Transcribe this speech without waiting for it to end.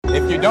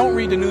If you don't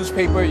read the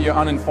newspaper, you're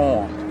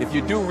uninformed. If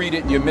you do read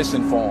it, you're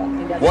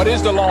misinformed. What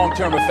is the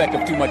long-term effect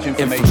of too much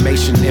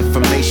information?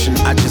 Information,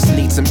 I just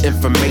need some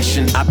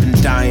information. I've been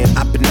dying.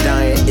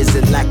 Is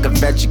it lack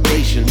of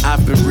education?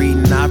 I've been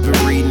reading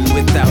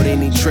without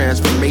any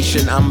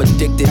transformation. I'm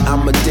addicted.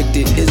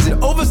 Is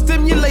it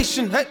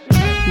overstimulation? Hey.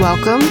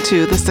 Welcome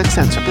to the Sixth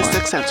Sense Report.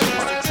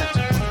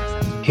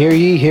 Hear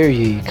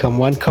ye, come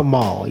one, come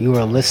all. You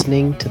are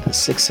listening to the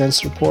Sixth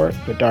Sense Report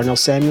with Darnell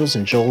Samuels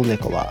and Joel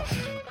Nikoloff.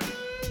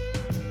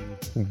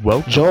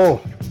 Welcome.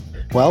 Joel,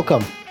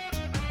 welcome.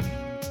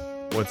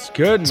 What's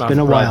good, It's my been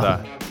a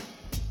brother?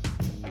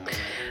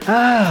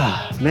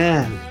 while.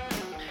 Man.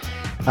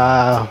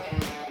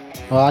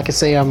 Well, I can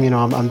say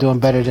I'm doing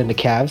better than the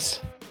Cavs.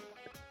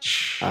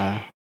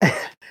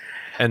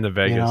 And the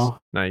Vegas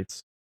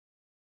Knights.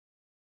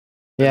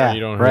 Yeah, You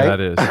don't know right? who that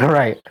is.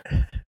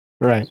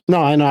 right.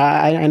 No, I know.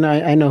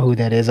 I know who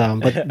that is.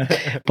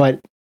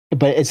 But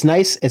it's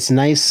nice. It's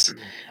nice.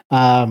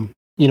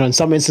 In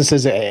some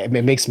instances, it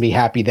makes me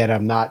happy that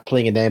I'm not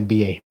playing in the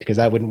NBA because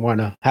I wouldn't want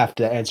to have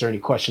to answer any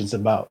questions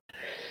about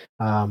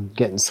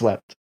getting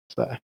swept.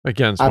 So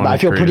Against I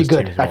feel pretty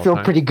good. teams of I all feel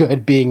time. pretty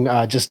good being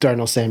just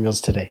Darnell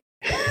Samuels today.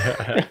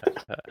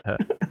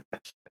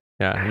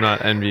 Yeah, I'm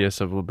not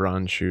envious of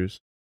LeBron's shoes.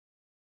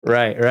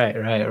 Right.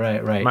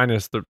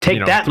 Minus the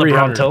Take that,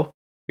 300 LeBronto.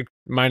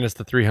 minus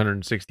the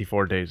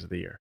 364 days of the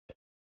year.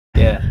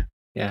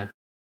 Yeah.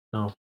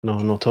 No,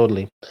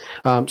 totally.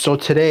 So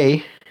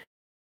today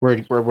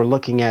we're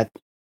looking at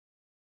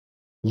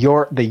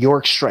the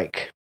York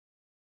strike.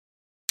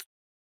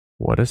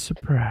 What a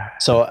surprise.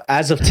 So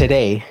as of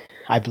today,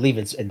 I believe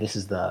this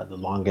is the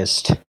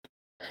longest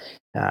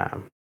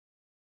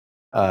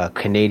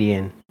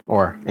Canadian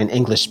or an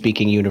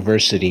English-speaking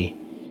university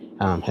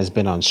has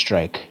been on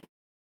strike.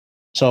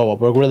 So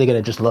we're really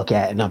going to just look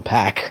at and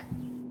unpack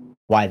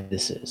why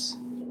this is.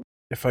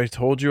 If I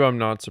told you I'm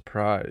not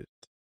surprised,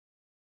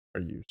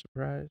 are you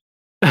surprised?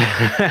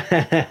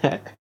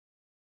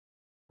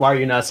 Why are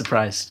you not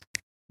surprised?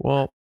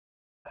 Well,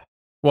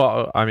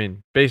 I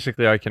mean,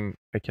 basically I can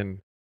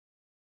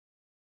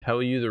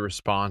tell you the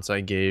response I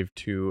gave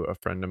to a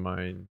friend of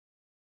mine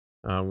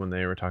when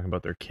they were talking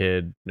about their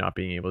kid not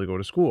being able to go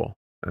to school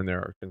and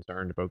they're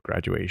concerned about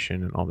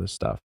graduation and all this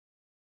stuff.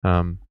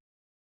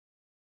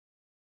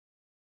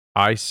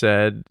 I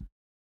said,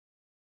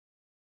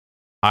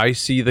 I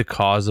see the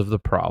cause of the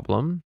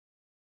problem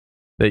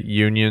that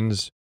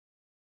unions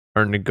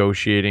are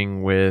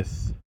negotiating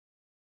with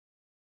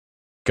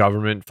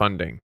government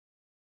funding.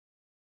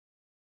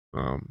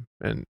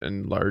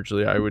 And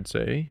largely I would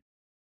say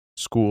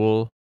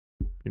school,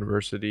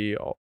 university,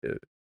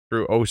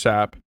 through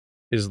OSAP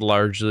is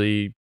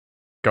largely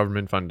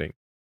government funding.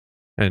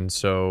 And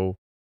so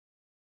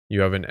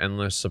you have an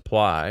endless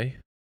supply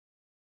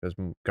because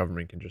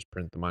government can just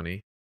print the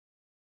money.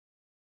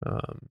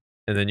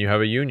 And then you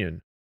have a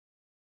union.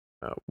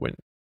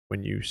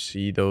 When you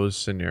see those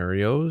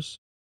scenarios,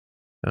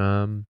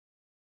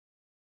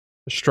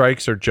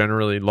 strikes are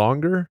generally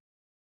longer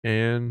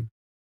and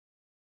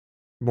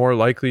more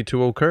likely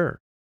to occur.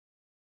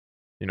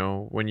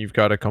 When you've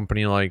got a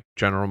company like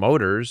General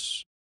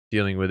Motors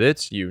dealing with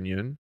its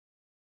union,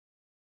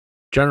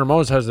 General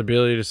Motors has the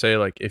ability to say,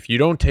 like, if you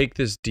don't take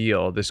this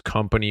deal, this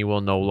company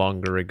will no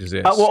longer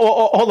exist.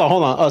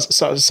 Hold on.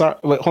 Sorry.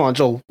 Wait, hold on,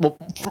 Joel. Well,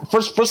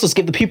 first, let's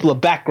give the people a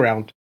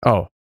background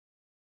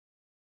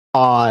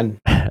on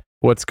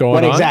what's going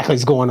what on. What exactly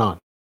is going on.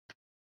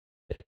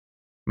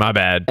 My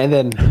bad. And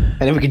then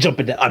we can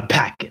jump into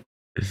unpacking.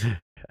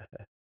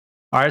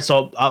 All right,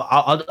 so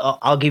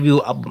I'll give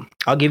you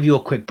a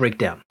quick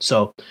breakdown.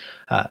 So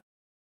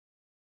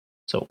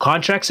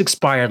contracts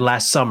expired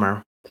last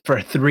summer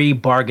for 3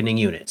 bargaining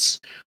units,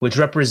 which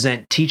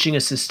represent teaching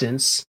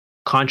assistants,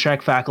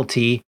 contract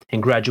faculty,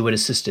 and graduate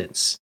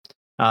assistants.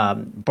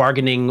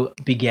 Bargaining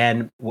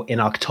began in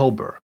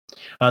October.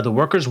 The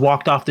workers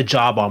walked off the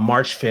job on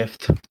March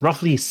 5th.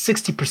 Roughly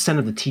 60%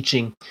 of the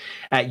teaching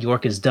at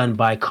York is done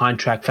by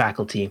contract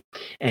faculty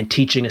and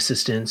teaching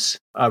assistants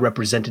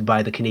represented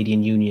by the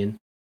Canadian Union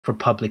for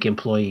Public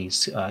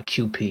Employees,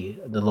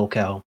 QP, the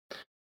locale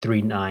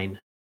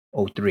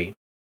 3903.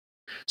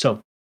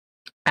 So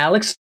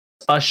Alex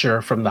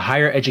Usher from the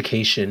Higher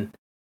Education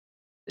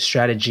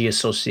Strategy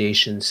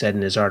Association said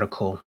in his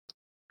article,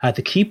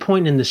 the key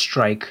point in the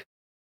strike,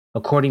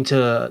 according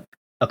to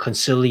a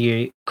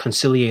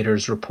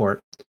conciliator's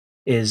report,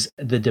 is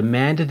the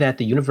demand that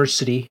the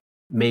university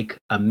make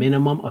a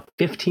minimum of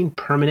 15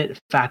 permanent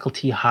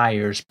faculty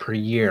hires per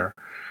year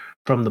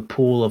from the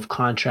pool of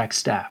contract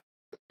staff.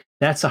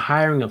 That's a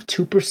hiring of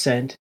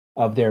 2%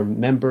 of their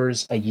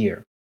members a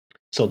year.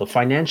 So the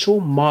financial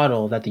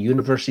model that the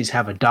universities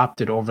have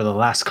adopted over the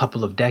last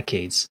couple of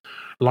decades,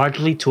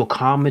 largely to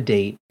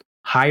accommodate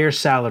higher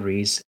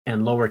salaries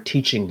and lower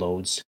teaching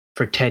loads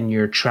for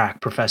tenure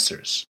track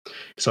professors.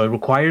 So it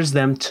requires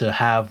them to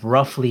have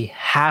roughly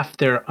half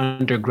their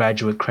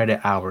undergraduate credit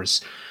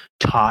hours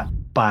taught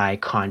by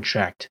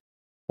contract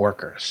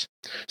workers.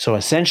 So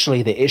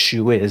essentially the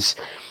issue is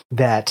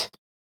that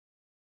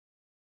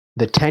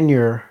the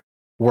tenure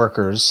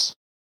workers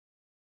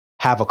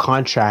have a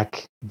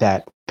contract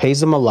that pays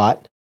them a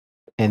lot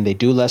and they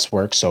do less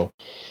work. So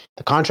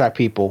the contract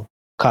people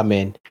come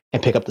in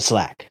and pick up the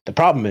slack. The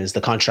problem is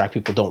the contract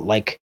people don't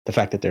like the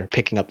fact that they're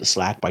picking up the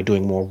slack by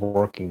doing more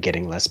work and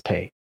getting less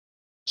pay.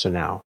 So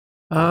now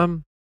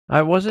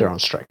I wasn't. they're on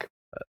strike.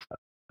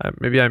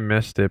 Maybe I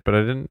missed it, but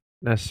I didn't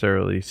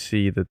necessarily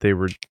see that they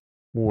were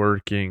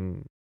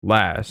working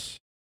less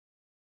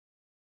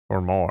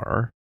or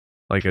more,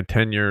 like a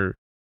tenure.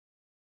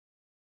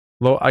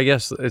 Low. I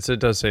guess it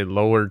does say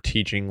lower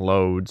teaching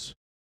loads,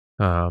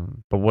 but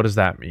what does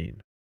that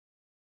mean?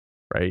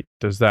 Right?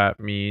 Does that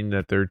mean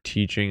that they're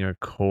teaching a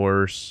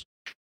course?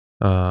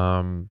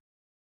 Like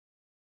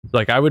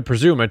I would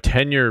presume a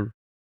tenure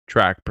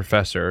track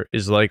professor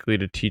is likely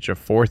to teach a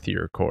 4th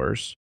year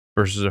course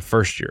versus a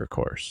 1st year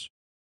course.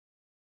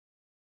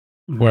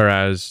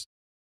 Whereas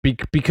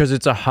because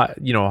it's a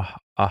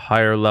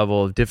higher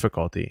level of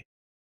difficulty.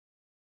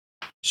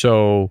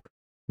 So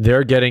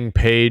they're getting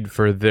paid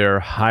for their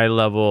high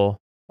level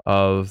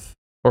of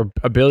or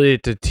ability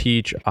to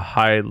teach a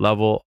high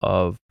level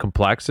of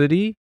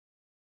complexity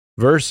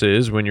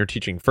versus when you're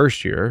teaching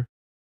 1st year,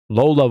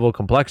 low level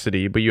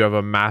complexity, but you have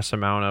a mass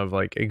amount of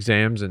like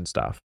exams and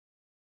stuff.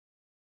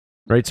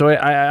 Right? So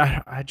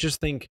I just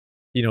think,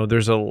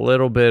 there's a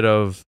little bit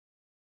of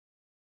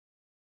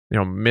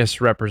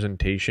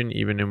misrepresentation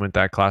even in with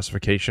that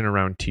classification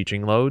around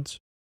teaching loads.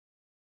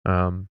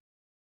 Now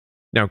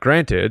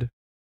granted,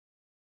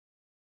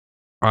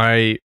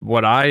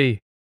 what I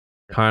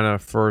kind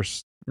of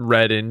first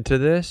read into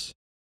this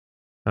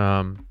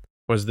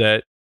was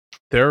that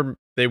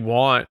they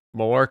want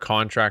more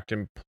contract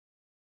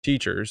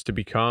teachers to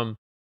become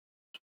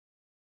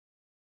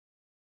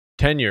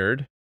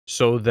tenured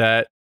so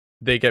that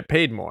they get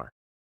paid more.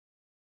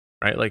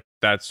 Right? Like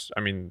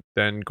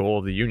then goal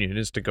of the union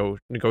is to go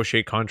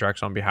negotiate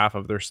contracts on behalf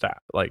of their staff,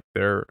 like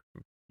their,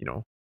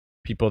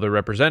 people they're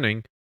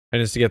representing,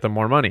 and it's to get them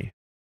more money.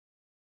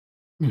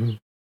 Mm-hmm.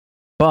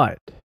 But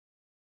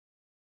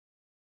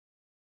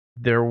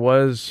there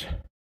was,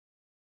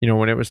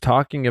 when it was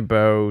talking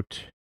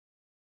about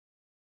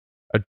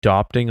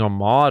adopting a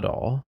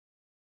model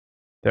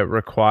that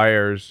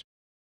requires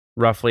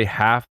roughly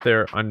half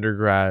their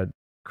undergrad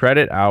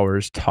credit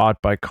hours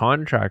taught by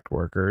contract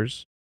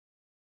workers,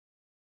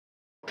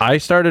 I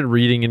started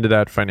reading into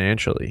that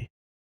financially.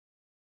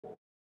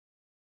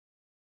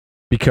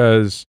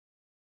 Because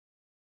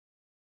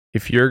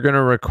if you're going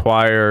to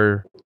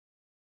require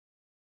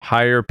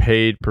higher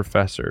paid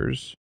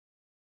professors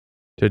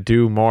to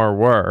do more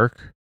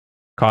work,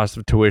 cost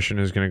of tuition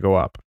is going to go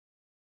up.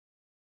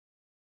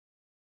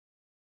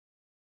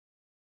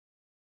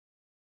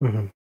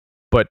 Mm-hmm.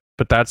 But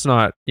that's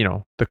not,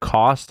 the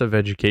cost of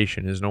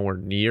education is nowhere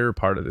near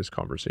part of this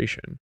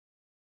conversation.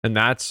 And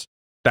that's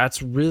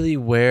really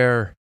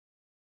where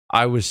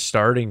I was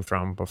starting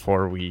from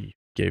before we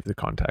gave the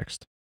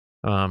context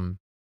around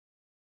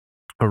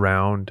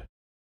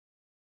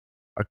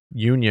a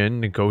union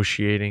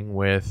negotiating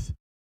with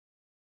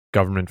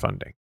government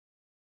funding.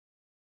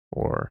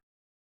 Or,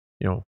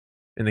 in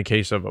the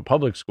case of a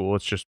public school,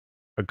 it's just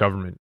a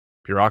government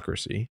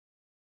bureaucracy.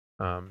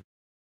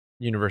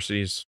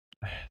 Universities,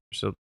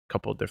 there's a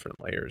couple of different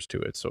layers to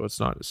it, so it's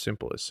not as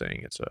simple as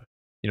saying it's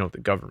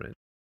the government.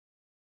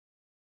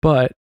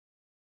 But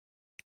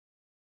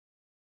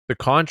the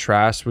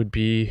contrast would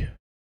be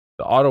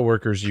the auto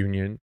workers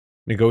union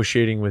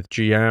negotiating with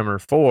GM or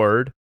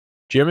Ford.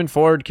 GM and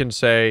Ford can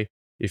say,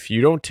 if you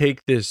don't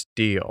take this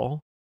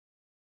deal,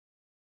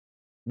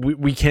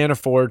 we can't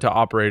afford to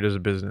operate as a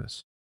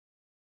business.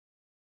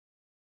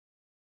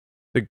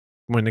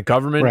 When the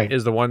government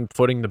is the one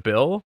footing the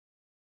bill,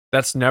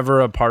 that's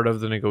never a part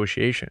of the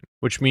negotiation,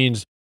 which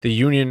means the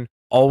union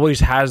always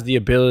has the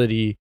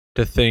ability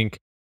to think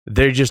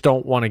they just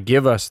don't want to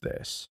give us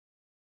this,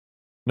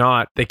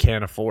 not they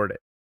can't afford it.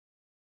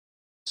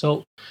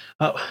 So,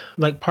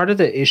 part of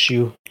the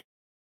issue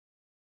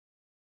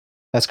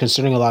that's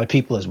concerning a lot of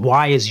people is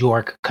why is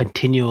York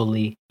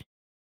continually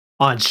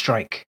on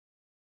strike?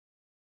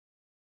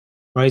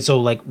 Right?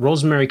 So,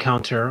 Rosemary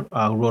Counter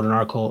wrote an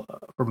article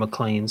for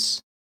Maclean's,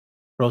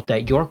 wrote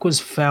that York was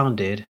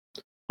founded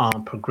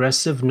on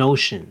progressive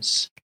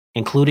notions,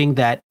 including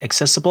that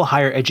accessible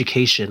higher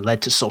education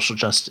led to social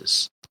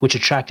justice, which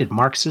attracted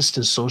Marxist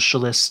and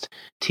socialist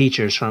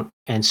teachers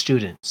and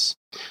students.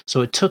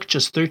 So it took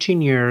just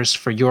 13 years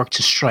for York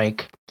to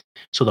strike.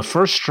 So the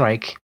first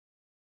strike,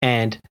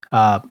 and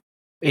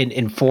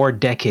in 4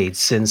 decades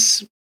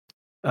since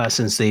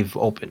they've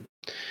opened.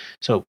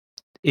 So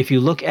if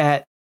you look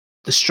at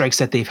the strikes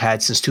that they've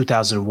had since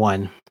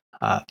 2001,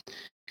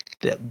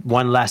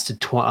 one lasted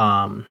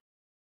 29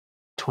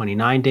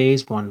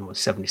 days, one was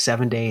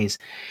 77 days,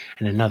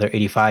 and another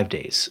 85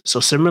 days. So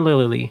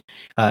similarly,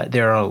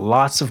 there are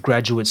lots of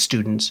graduate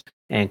students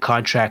and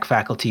contract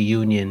faculty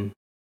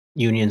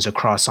unions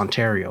across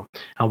Ontario.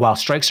 And while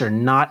strikes are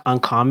not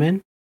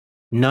uncommon,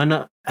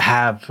 none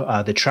have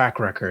the track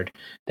record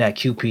that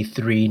QP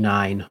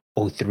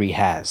 3903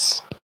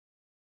 has,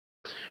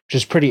 which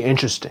is pretty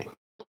interesting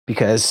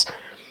because,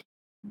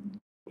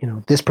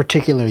 this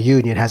particular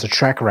union has a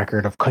track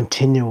record of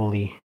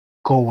continually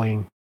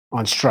going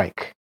on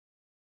strike.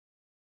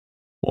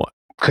 What?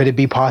 Could it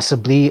be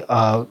possibly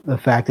the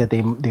fact that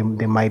they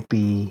might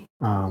be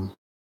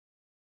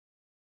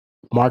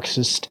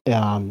Marxist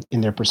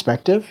in their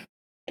perspective?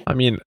 I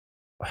mean,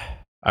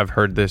 I've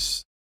heard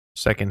this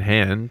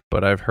secondhand,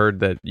 but I've heard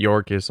that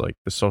York is like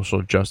the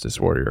social justice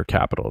warrior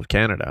capital of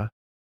Canada.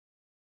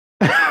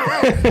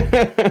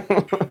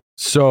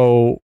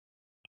 So,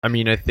 I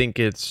mean, I think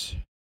it's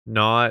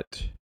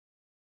not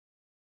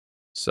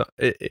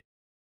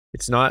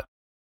it's not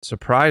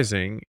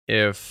surprising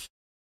if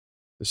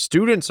the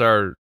students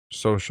are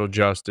social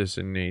justice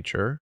in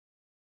nature.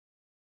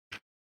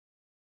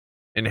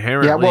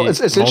 Inherently, Yeah, well,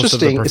 it's most of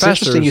the interesting. It's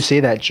interesting you professors say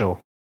that, Joe.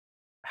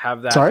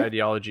 have that Sorry?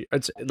 ideology.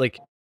 It's like,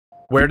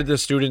 where did the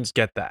students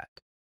get that?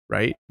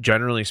 Right?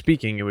 Generally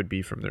speaking, it would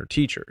be from their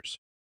teachers.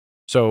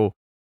 So,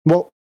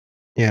 Well,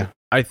 yeah.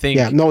 I think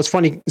Yeah, no, it's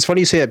funny. It's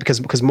funny you say that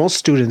because most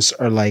students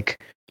are like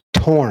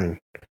torn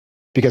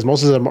because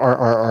most of them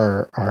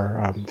are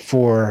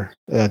for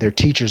their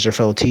teachers, their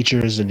fellow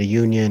teachers, and the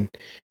union,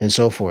 and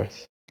so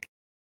forth.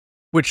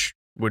 which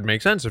would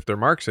make sense if they're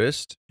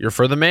Marxist. You're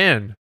for the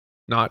man,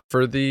 not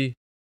for the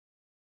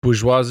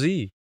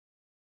bourgeoisie.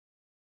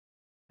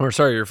 Or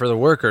sorry, you're for the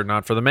worker,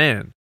 not for the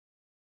man.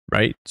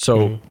 Right? So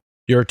Mhm.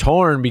 you're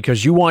torn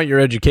because you want your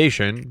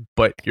education,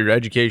 but your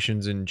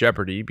education's in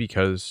jeopardy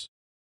because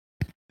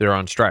they're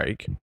on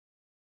strike.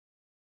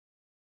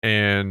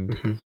 And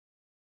Mhm.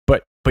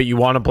 but you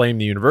want to blame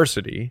the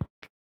university,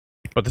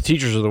 but the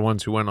teachers are the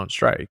ones who went on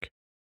strike.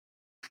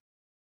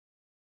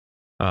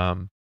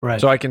 Right.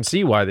 So I can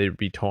see why they'd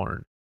be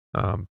torn.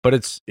 But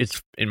it's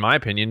in my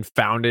opinion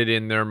founded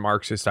in their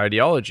Marxist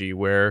ideology,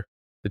 where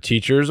the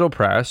teacher is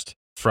oppressed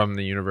from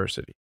the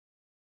university.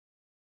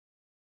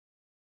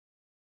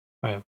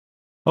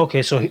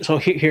 Okay, so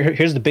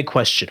here's the big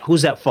question: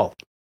 who's at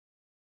fault?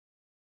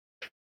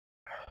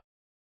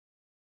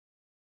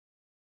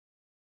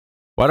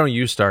 Why don't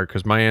you start?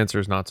 Because my answer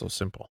is not so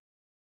simple.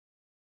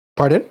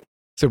 Pardon?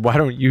 So why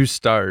don't you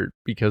start?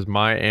 Because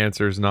my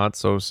answer is not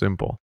so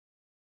simple.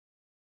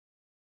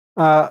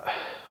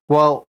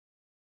 Well,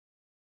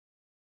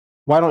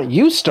 why don't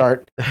you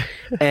start,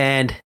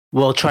 and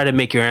we'll try to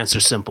make your answer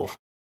simple.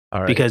 All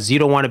right. Because you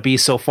don't want to be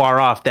so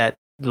far off that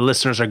the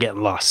listeners are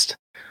getting lost.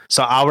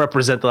 So I'll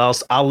represent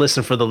I'll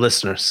listen for the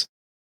listeners.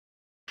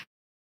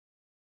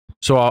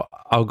 So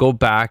I'll go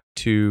back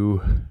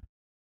to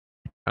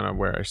kind of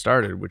where I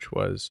started, which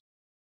was,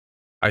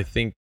 I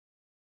think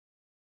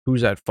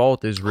who's at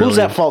fault is really Who's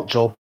at fault,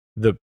 Joel?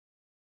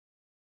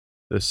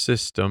 the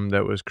system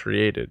that was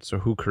created. So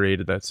who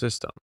created that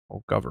system?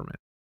 Well, government.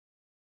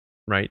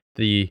 Right?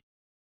 The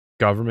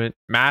government,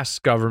 mass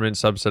government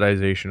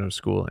subsidization of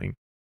schooling,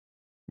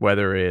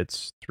 whether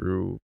it's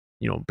through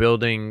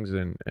buildings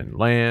and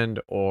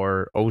land,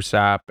 or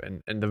OSAP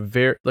and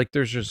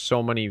there's just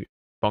so many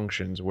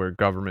functions where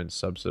government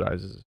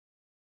subsidizes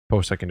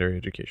post-secondary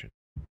education.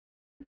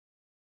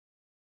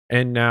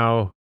 And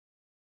now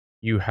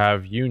you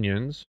have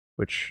unions,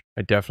 which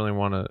I definitely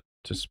want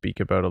to speak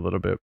about a little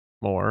bit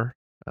more,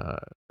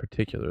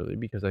 particularly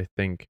because I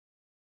think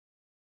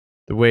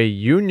the way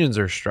unions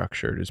are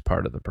structured is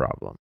part of the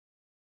problem,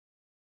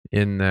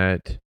 in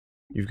that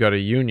you've got a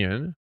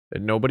union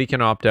that nobody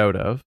can opt out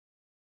of,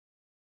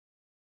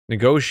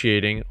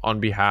 negotiating on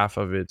behalf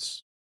of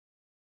its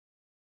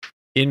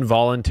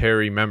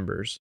involuntary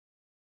members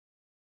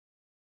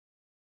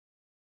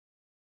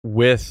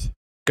with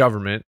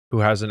government, who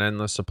has an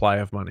endless supply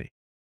of money.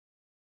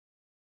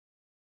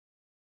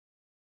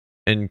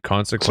 And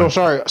consequently,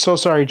 So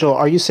sorry, Joel.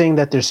 Are you saying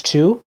that there's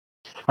two?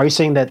 Are you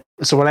saying that?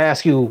 So when I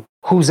ask you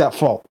who's at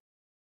fault,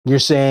 you're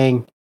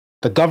saying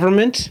the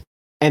government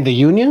and the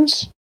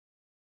unions?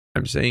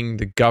 I'm saying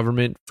the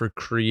government for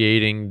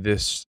creating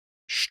this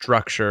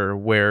structure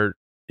where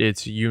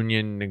it's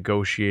union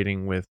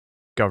negotiating with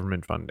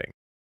government funding.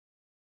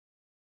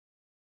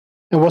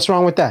 And what's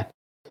wrong with that?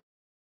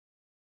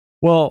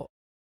 Well,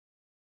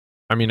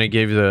 I mean, I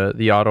gave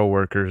the auto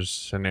workers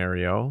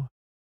scenario,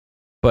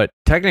 but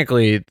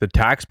technically the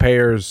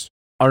taxpayers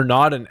are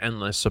not an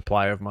endless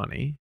supply of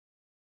money,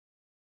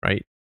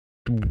 right?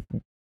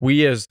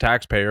 We as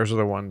taxpayers are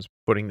the ones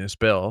footing this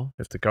bill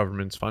if the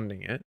government's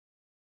funding it.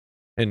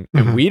 And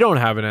we don't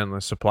have an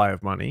endless supply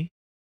of money,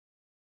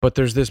 but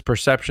there's this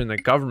perception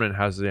that government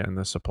has the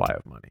endless supply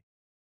of money.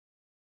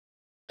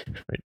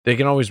 Right? They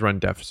can always run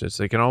deficits.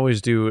 They can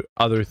always do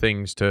other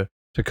things to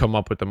come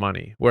up with the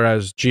money.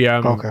 Whereas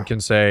GM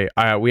can say,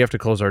 we have to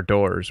close our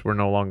doors. We're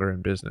no longer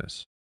in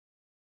business.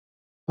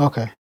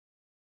 Okay.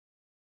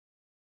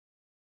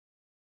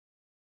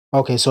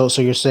 Okay, so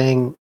you're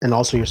saying, and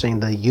also you're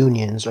saying the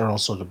unions are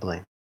also to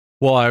blame.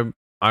 Well,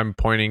 I'm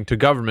pointing to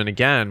government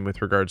again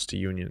with regards to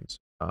unions.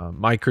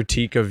 My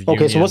critique of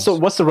unions. Okay, so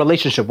what's the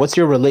relationship? What's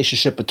your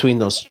relationship between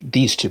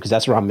these two? Because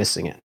that's where I'm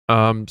missing it.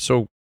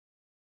 So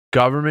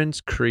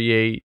governments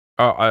create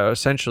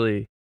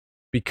essentially,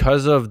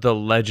 because of the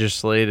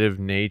legislative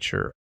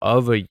nature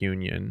of a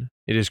union,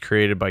 it is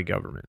created by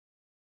government.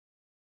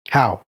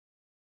 How?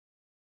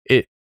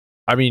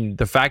 I mean,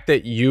 the fact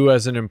that you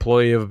as an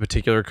employee of a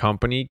particular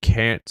company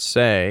can't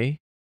say,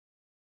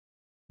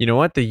 you know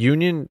what, the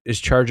union is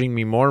charging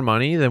me more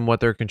money than what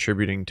they're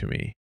contributing to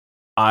me.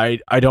 I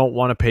don't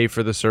want to pay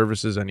for the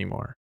services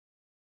anymore.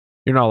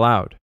 You're not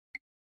allowed.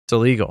 It's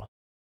illegal.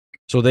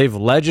 So they've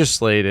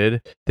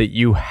legislated that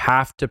you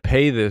have to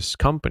pay this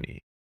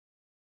company.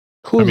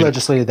 Who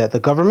legislated that?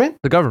 The government?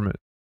 The government.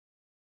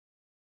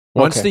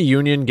 Once Okay. the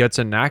union gets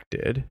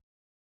enacted,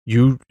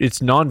 it's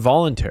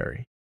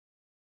non-voluntary.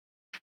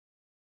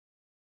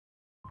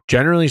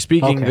 Generally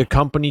speaking, Okay. the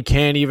company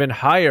can't even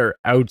hire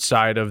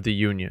outside of the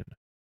union.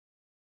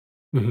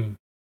 Mm-hmm.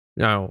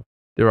 Now,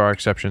 there are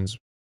exceptions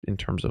in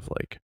terms of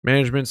like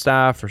management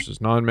staff versus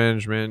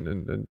non-management,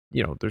 and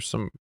there's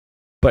some,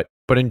 but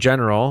in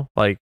general,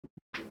 like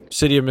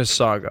City of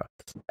Mississauga,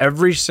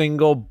 every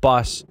single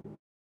bus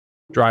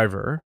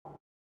driver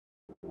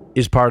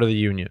is part of the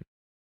union.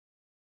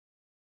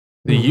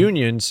 The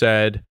union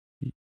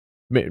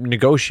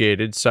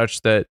negotiated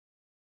such that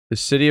the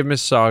City of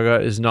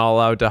Mississauga is not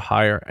allowed to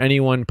hire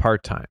anyone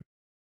part-time.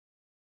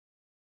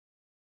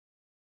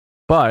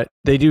 But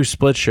they do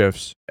split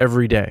shifts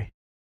every day.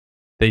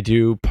 They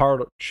do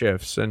part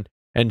shifts,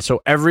 and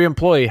so every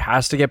employee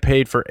has to get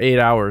paid for 8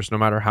 hours no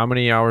matter how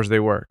many hours they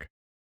work.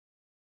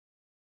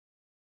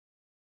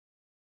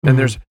 And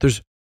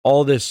there's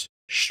all this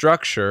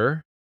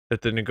structure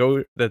that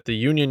the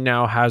union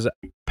now has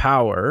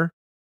power.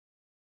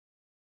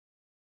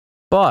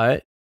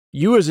 But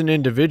you as an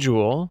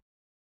individual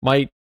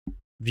might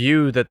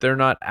view that they're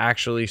not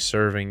actually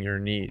serving your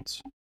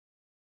needs.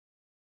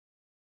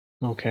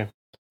 Okay.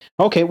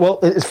 Well,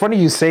 it's funny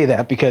you say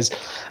that because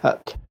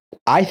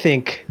I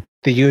think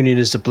the union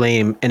is to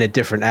blame in a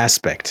different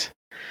aspect.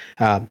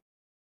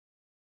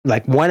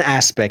 Like one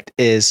aspect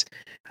is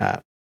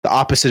the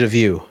opposite of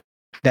you,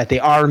 that they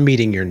are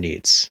meeting your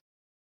needs.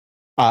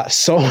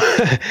 So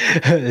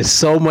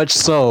much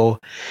so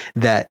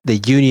that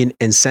the union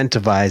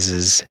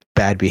incentivizes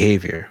bad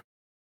behavior.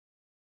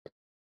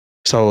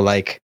 So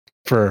like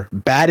for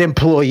bad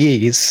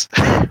employees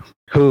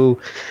who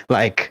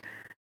like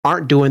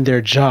aren't doing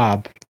their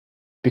job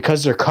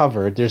because they're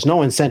covered, there's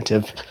no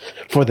incentive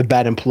for the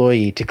bad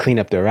employee to clean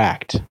up their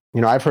act.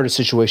 I've heard of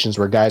situations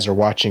where guys are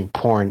watching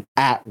porn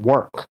at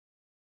work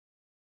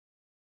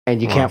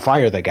and you can't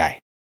fire the guy.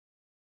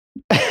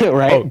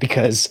 Right? Oh.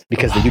 Because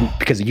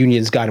the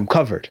union's got him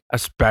covered.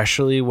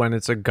 Especially when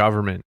it's a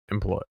government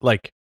employee.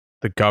 Like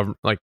the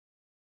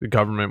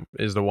government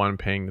is the one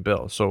paying the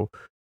bill. So,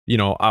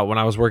 when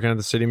I was working at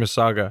the City of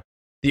Mississauga,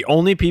 the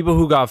only people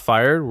who got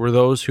fired were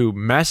those who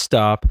messed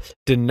up,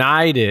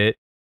 denied it,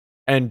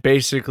 and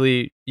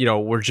basically,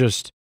 were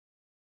just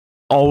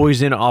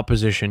always in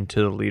opposition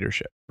to the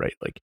leadership, right?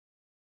 Like,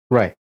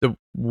 right.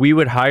 We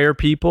would hire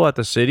people at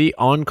the city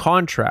on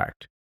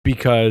contract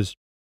because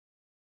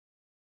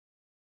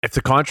if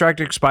the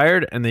contract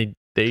expired and they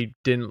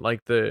didn't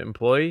like the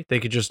employee, they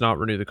could just not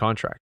renew the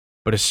contract.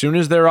 But as soon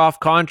as they're off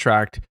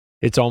contract,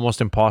 it's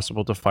almost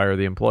impossible to fire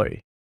the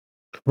employee.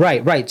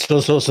 Right.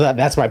 So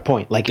that's my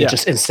point. Like it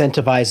just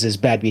incentivizes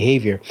bad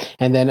behavior.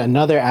 And then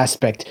another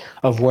aspect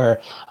of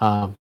where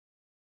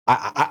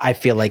I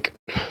feel like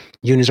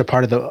unions are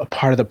part of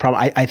the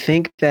problem. I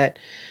think that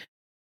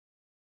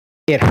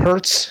it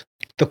hurts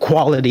the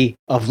quality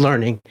of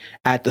learning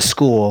at the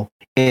school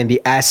in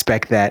the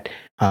aspect that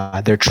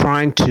they're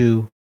trying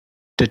to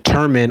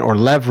determine or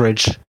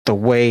leverage the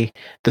way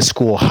the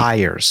school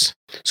hires.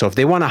 So if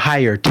they want to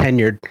hire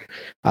tenured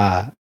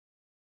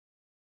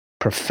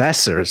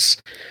professors,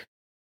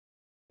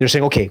 they're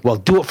saying, okay, well,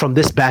 do it from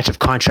this batch of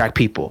contract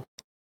people.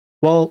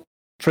 Well,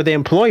 for the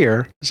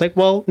employer, it's like,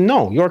 well,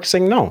 no, York's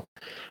saying no.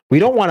 We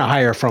don't want to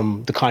hire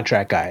from the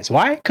contract guys.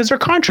 Why? Because they're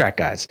contract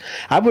guys.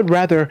 I would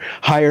rather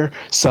hire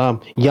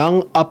some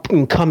young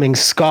up-and-coming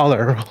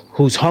scholar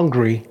who's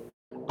hungry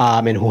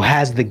and who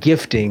has the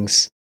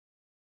giftings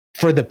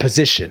for the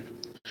position.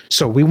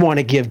 So we want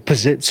to give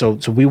so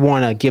we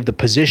want to give the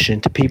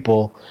position to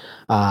people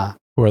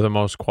who are the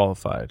most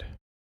qualified.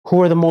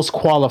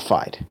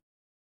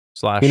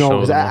 Slash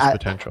show the most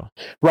potential.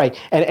 Right.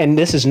 And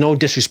this is no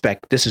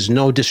disrespect. This is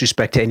no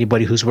disrespect to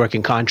anybody who's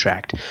working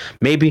contract.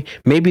 Maybe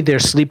they're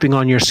sleeping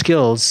on your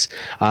skills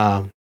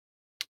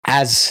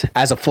as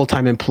a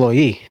full-time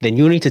employee. Then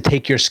you need to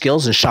take your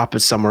skills and shop it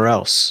somewhere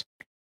else.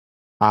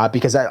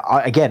 Because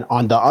again,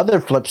 on the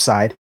other flip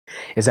side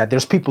is that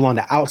there's people on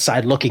the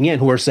outside looking in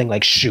who are saying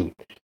like, shoot,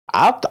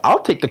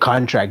 I'll take the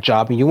contract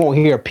job and you won't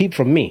hear a peep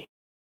from me.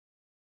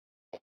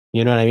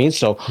 You know what I mean?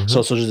 So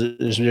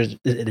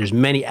there's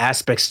many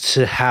aspects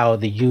to how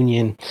the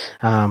union,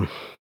 I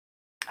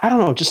don't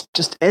know,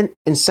 just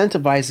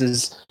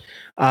incentivizes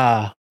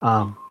bad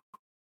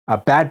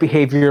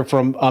behavior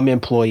from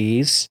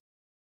employees.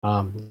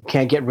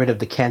 Can't get rid of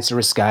the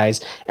cancerous guys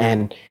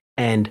and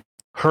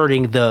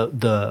hurting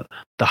the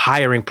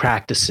hiring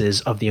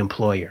practices of the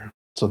employer.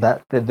 So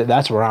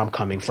that's where I'm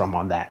coming from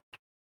on that.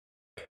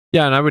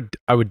 Yeah, and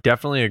I would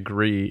definitely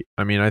agree.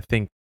 I mean, I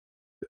think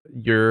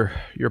your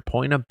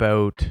point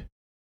about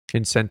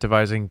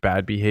incentivizing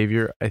bad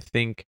behavior, I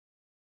think,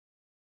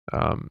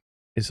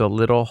 is a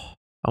little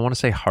I want to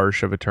say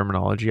harsh of a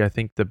terminology. I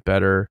think the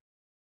better,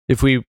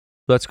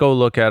 let's go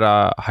look at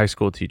high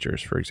school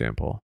teachers, for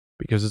example,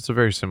 because it's a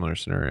very similar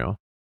scenario.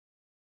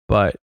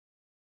 But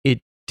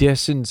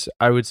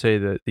I would say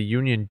that the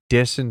union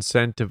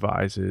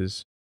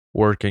disincentivizes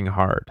working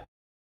hard.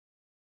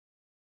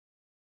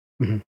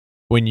 Mm-hmm.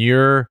 When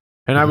you're,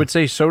 and I would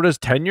say so does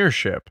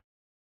tenureship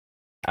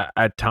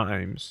at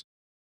times.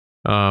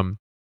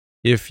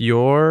 If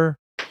you're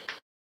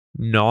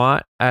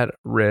not at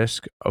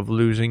risk of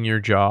losing your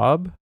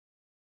job,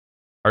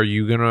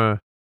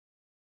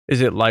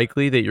 is it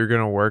likely that you're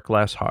going to work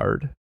less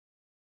hard?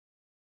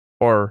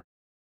 Or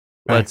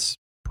let's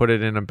put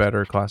it in a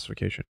better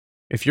classification.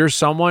 If you're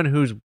someone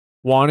who's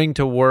wanting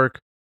to work,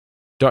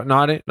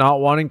 not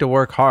wanting to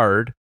work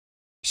hard,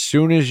 as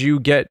soon as you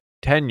get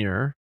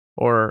tenure,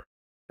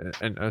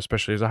 and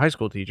especially as a high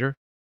school teacher,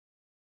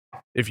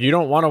 if you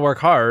don't want to work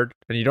hard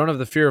and you don't have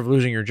the fear of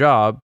losing your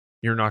job,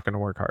 you're not going to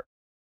work hard.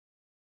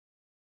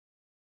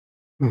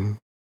 Mm-hmm.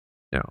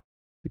 Now,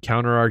 the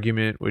counter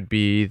argument would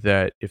be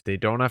that if they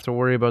don't have to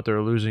worry about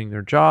their losing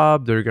their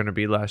job, they're going to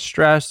be less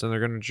stressed and they're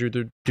going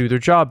to do their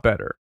job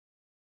better.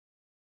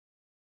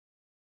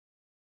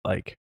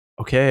 Like,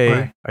 okay,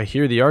 Right. I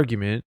hear the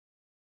argument,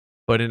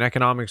 but in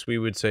economics, we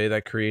would say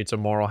that creates a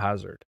moral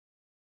hazard.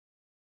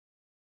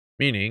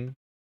 Meaning,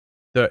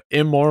 the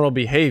immoral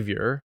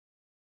behavior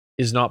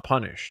is not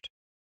punished.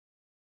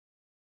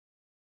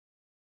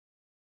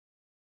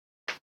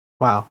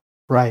 Wow.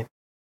 Right.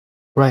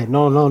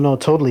 No,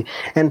 totally.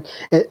 And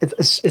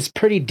it's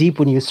pretty deep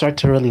when you start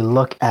to really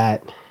look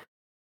at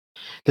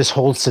this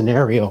whole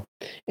scenario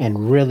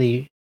and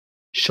really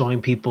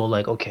showing people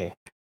like, okay,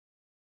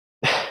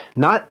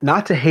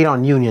 not to hate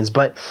on unions,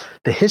 but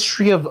the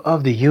history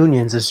of the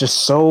unions is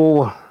just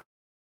so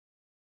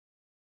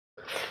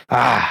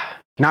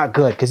not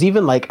good. Because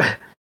even like,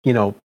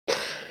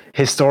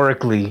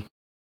 historically,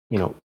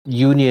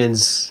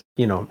 unions,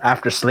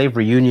 after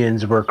slavery,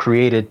 unions were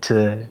created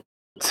to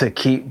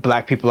keep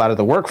black people out of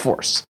the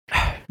workforce.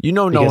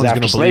 No one's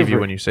going to believe you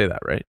when you say that,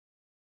 right?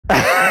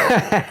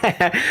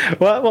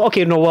 Well,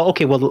 you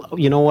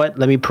know what?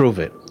 Let me prove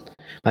it.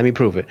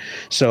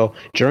 So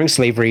during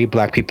slavery,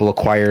 black people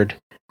acquired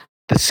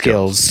the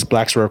skills.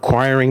 Blacks were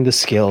acquiring the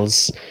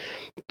skills,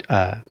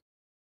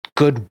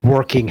 good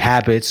working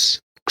habits,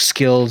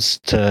 skills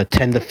to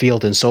tend the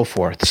field and so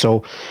forth.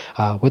 So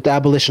with the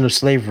abolition of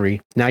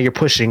slavery, now you're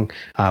pushing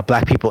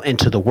black people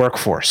into the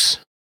workforce.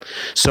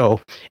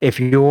 So if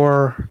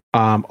you're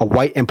a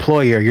white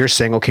employer, you're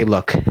saying, okay,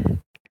 look,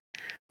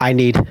 I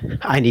need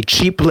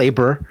cheap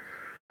labor.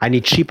 I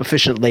need cheap,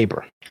 efficient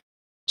labor.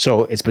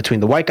 So it's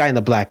between the white guy and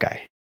the black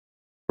guy,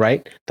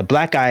 right? The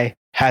black guy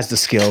has the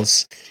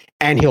skills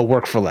and he'll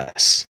work for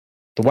less.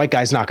 The white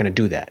guy's not going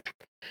to do that.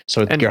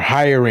 So you're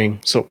hiring.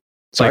 So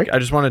sorry, I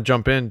just want to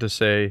jump in to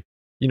say,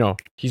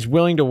 he's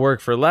willing to work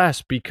for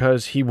less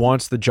because he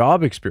wants the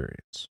job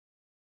experience.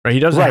 Right? He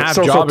doesn't have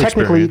job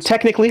experience.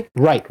 Technically,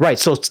 right.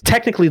 So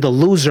technically the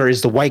loser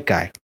is the white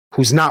guy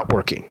who's not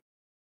working.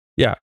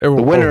 Yeah. The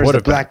winner is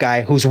the black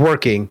guy who's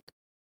working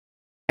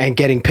and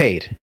getting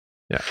paid.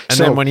 Yeah. And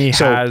then when he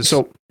has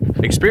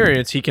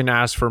experience, he can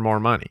ask for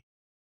more money.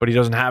 But he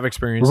doesn't have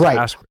experience to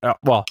ask,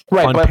 on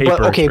paper.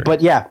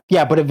 But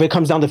if it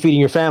comes down to feeding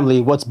your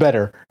family, what's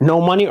better? No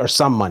money or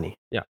some money?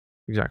 Yeah,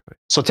 exactly.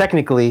 So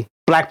technically,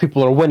 black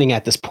people are winning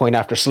at this point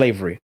after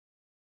slavery.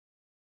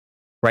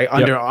 Right?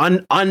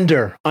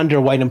 Under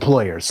white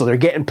employers. So they're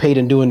getting paid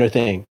and doing their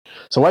thing.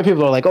 So white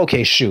people are like,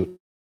 okay, shoot.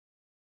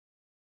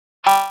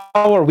 How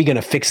are we going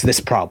to fix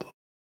this problem?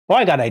 Well,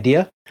 I got an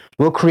idea.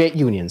 We'll create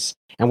unions.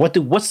 And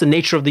what's the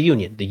nature of the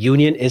union? The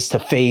union is to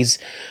phase,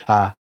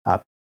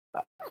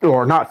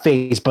 or not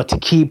phase, but to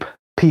keep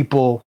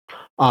people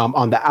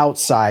on the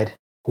outside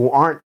who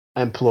aren't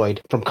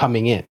employed from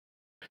coming in.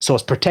 So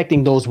it's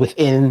protecting those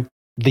within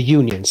the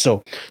union.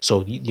 So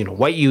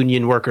white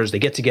union workers, they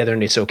get together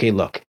and they say, okay,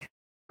 look,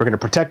 we're going to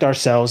protect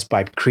ourselves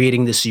by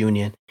creating this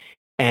union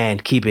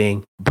and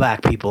keeping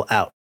black people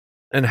out.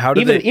 And how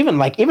did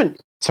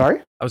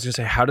sorry? I was going to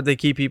say, how did they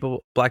keep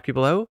black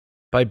people out?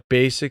 By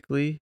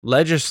basically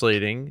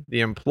legislating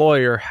the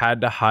employer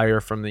had to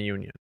hire from the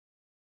union.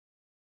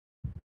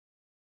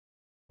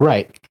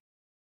 Right.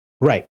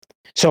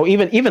 So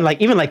even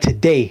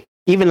today,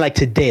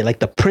 like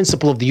the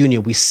principle of the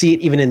union, we see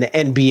it even in the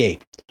NBA.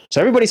 So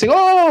everybody's saying,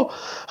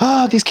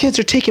 these kids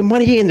are taking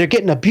money and they're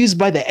getting abused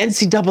by the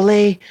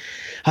NCAA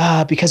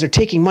because they're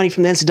taking money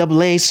from the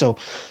NCAA. So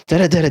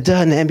and the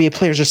NBA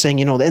players are saying,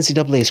 the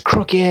NCAA is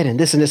crooked and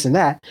this and this and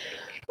that.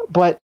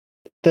 But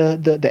the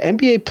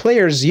NBA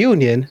players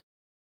union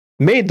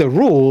made the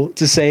rule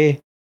to say,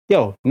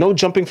 no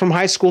jumping from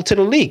high school to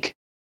the league.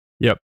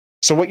 Yep.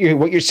 So what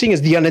you're seeing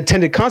is the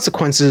unintended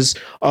consequences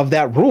of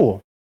that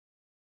rule,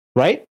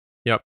 right?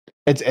 Yep.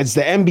 It's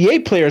the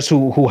NBA players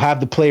who have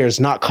the players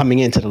not coming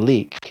into the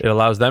league. It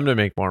allows them to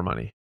make more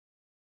money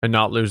and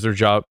not lose their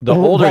job. The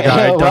older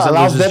guy doesn't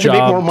lose his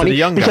job to the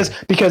young guy.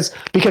 Because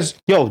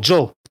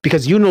Joel,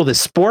 because you know that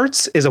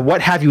sports is a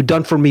what have you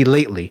done for me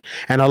lately.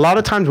 And a lot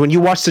of times when you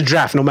watch the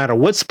draft, no matter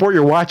what sport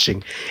you're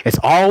watching, it's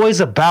always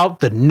about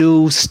the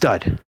new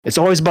stud. It's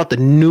always about the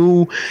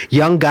new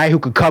young guy who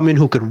could come in,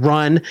 who could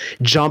run,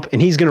 jump,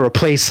 and he's going to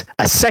replace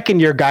a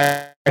second-year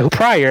guy who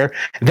prior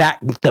that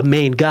the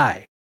main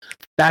guy.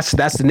 That's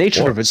the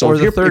nature of it. So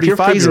if you're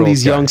phasing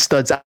these young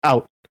studs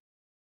out,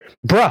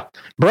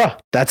 bruh,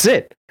 that's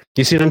it.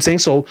 You see what I'm saying?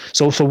 So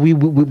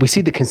we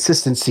see the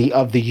consistency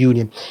of the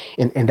union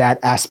in that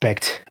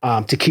aspect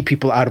to keep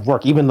people out of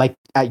work. Even like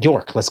at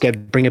York,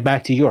 bring it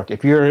back to York.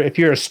 If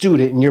you're a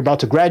student and you're about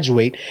to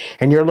graduate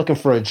and you're looking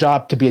for a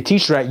job to be a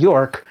teacher at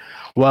York,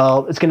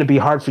 well, it's going to be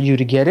hard for you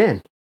to get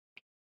in.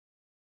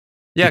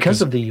 Yeah,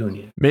 because of the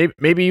union.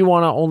 Maybe you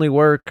want to only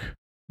work,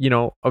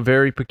 a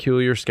very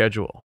peculiar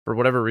schedule for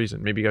whatever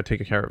reason. Maybe you got to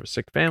take care of a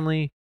sick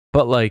family,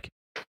 but like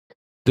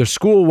the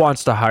school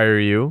wants to hire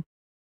you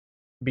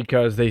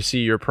because they see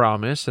your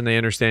promise and they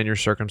understand your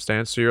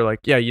circumstance. So you're like,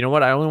 yeah, you know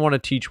what? I only want to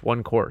teach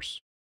one course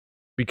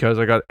because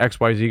I got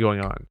XYZ going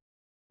on.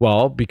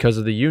 Well, because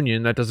of the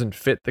union, that doesn't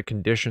fit the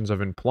conditions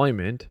of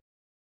employment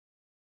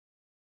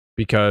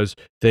because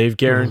they've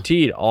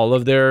guaranteed all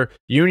of their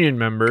union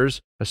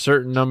members a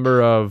certain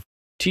number of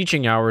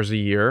teaching hours a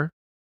year.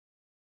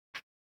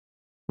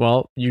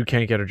 Well, you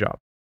can't get a job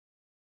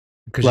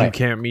because you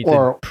can't meet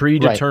the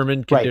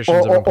predetermined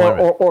conditions of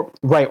employment.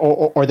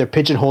 Or they're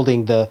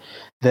pigeonholing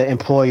the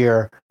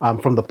employer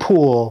from the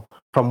pool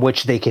from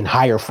which they can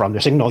hire from. They're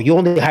saying, no, you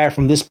only hire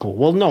from this pool.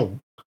 Well, no,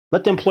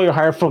 let the employer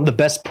hire from the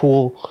best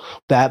pool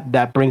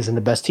that brings in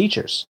the best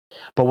teachers.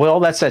 But with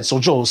all that said, so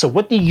Joel,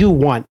 what do you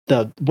want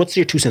what's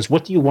your 2 cents?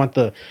 What do you want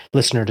the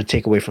listener to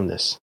take away from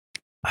this?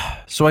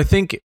 So I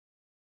think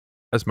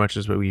as much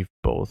as we've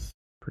both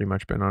pretty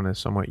much been on a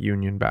somewhat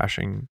union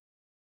bashing,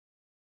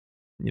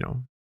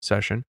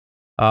 session,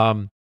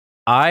 I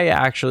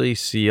actually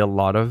see a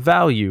lot of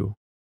value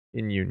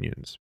in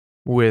unions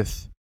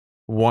with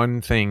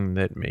one thing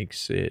that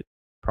makes it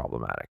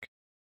problematic.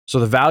 So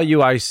the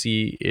value I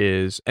see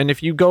is, and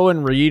if you go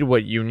and read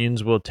what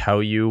unions will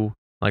tell you,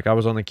 like I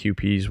was on the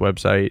QP's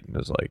website and it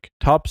was like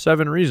top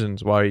 7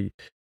 reasons why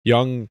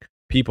young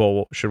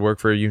people should work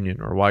for a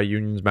union or why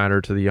unions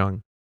matter to the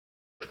young.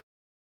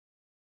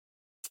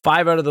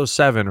 5 out of those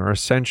 7 are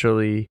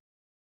essentially,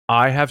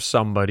 I have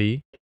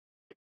somebody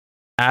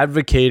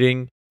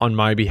advocating on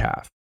my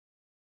behalf,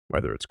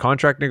 whether it's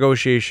contract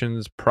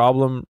negotiations,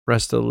 problem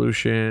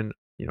resolution,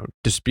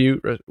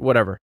 dispute,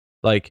 whatever.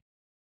 Like,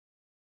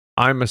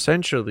 I'm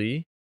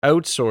essentially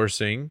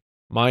outsourcing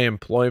my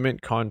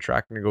employment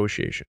contract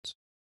negotiations.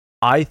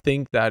 I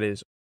think that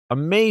is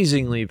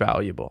amazingly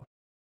valuable.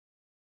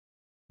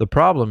 The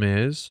problem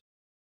is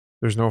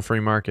there's no free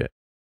market.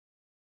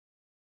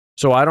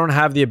 So I don't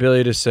have the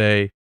ability to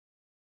say,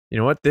 you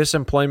know what, this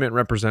employment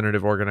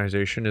representative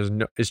organization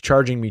is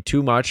charging me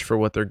too much for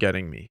what they're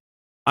getting me.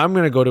 I'm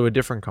going to go to a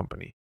different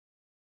company.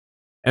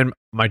 And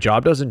my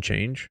job doesn't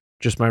change,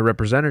 just my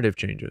representative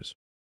changes.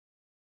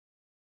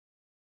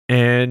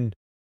 And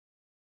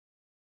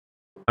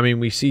I mean,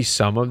 we see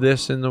some of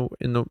this in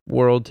the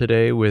world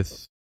today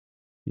with,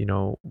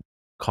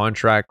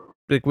 contract,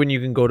 like when you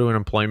can go to an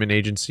employment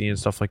agency and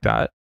stuff like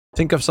that.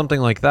 Think of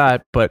something like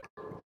that, but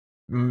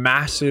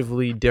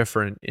massively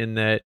different in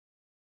that,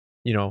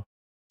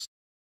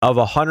 of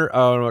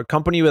a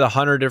company with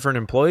 100 different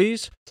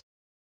employees,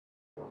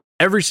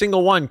 every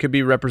single one could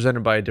be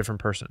represented by a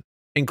different person,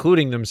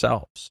 including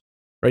themselves,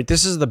 right?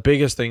 This is the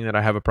biggest thing that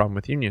I have a problem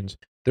with unions.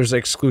 There's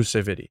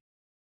exclusivity.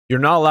 You're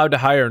not allowed to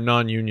hire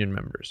non-union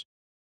members.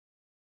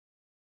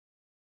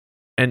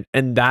 And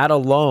that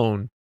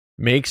alone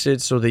makes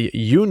it so the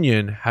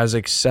union has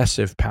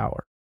excessive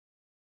power.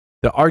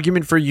 The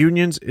argument for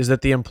unions is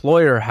that the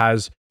employer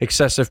has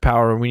excessive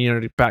power and we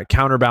need to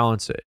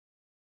counterbalance it.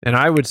 And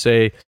I would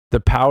say the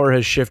power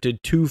has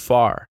shifted too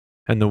far.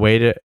 And the way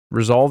to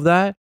resolve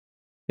that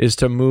is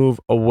to move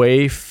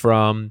away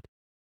from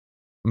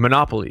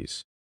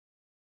monopolies,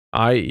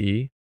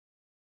 i.e.,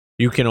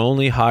 you can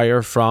only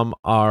hire from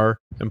our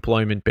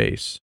employment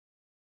base.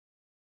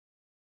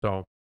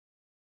 So,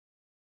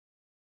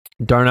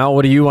 Darnell,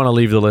 what do you want to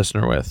leave the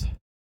listener with?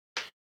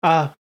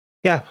 Well,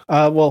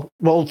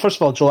 first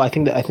of all, Joel, I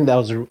think that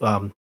was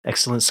an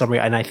excellent summary,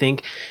 and I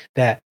think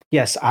that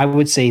yes, I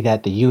would say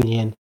that the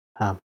union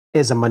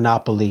is a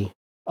monopoly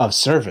of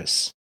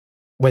service.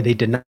 When they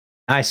deny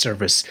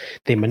service,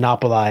 they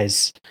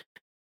monopolize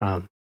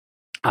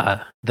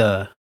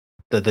the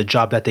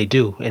job that they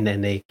do, and then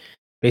they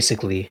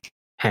basically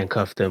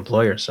handcuff the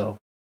employer. So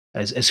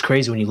it's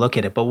crazy when you look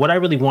at it. But what I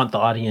really want the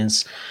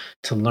audience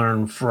to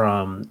learn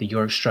from the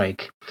York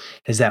strike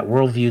is that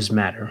worldviews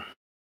matter.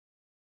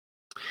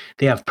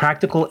 They have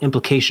practical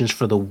implications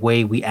for the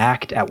way we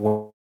act at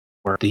work.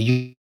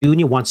 The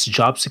union wants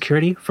job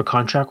security for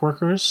contract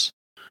workers.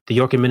 The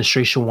York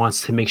administration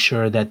wants to make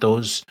sure that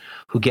those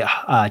who get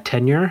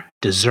tenure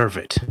deserve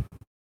it.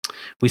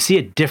 We see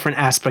a different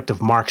aspect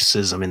of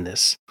Marxism in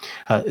this.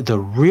 The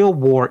real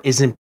war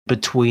isn't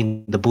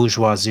between the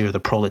bourgeoisie or the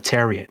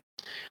proletariat.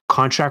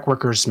 Contract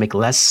workers make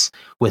less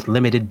with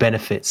limited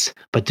benefits,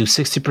 but do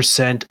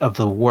 60% of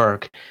the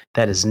work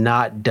that is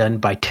not done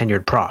by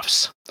tenured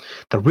profs.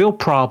 The real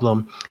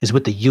problem is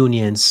with the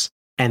unions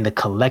and the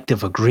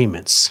collective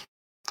agreements.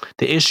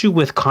 The issue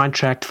with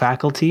contract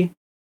faculty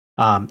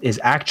is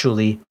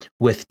actually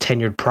with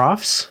tenured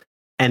profs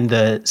and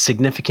the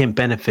significant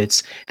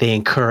benefits they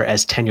incur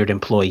as tenured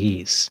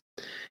employees.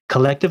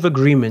 Collective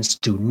agreements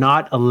do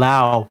not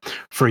allow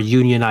for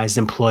unionized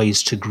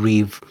employees to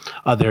grieve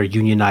other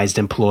unionized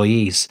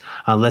employees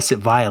unless it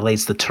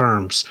violates the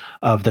terms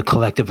of the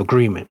collective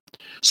agreement.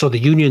 So the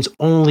union's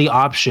only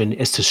option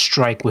is to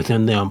strike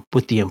within them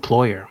with the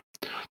employer.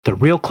 The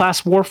real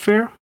class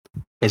warfare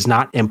is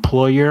not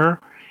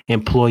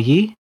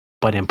employer-employee,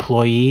 but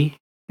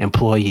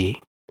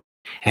employee-employee.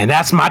 And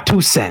that's my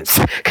 2 cents,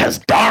 because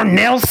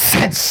Darnell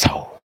said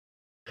so.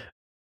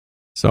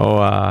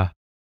 So,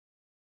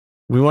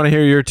 we want to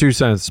hear your 2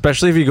 cents,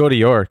 especially if you go to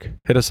York.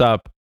 Hit us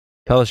up.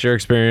 Tell us your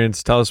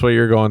experience. Tell us what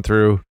you're going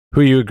through,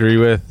 who you agree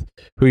with,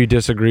 who you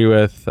disagree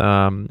with.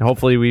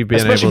 Hopefully we've been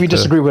Especially able if you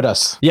disagree with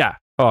us. Yeah.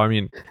 Oh, I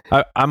mean,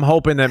 I'm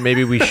hoping that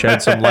maybe we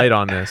shed some light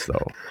on this,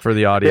 though, for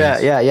the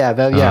audience.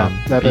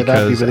 That'd be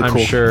Because really I'm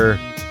cool. sure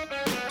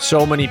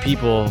so many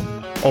people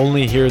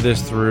only hear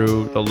this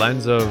through the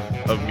lens of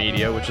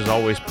media, which is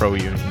always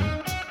pro-union,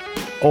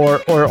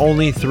 or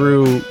only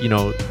through,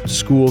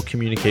 school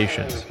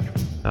communications.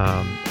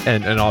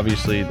 And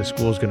obviously the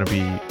school is going to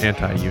be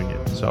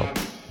anti-union. So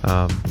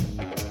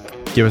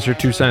give us your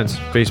 2 cents.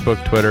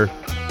 Facebook, Twitter,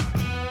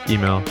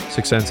 email,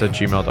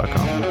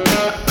 6cents@gmail.com.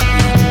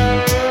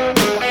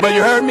 But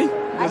you heard me?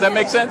 Does that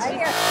make sense?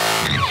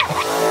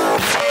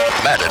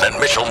 Madden and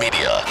Mitchell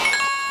Media.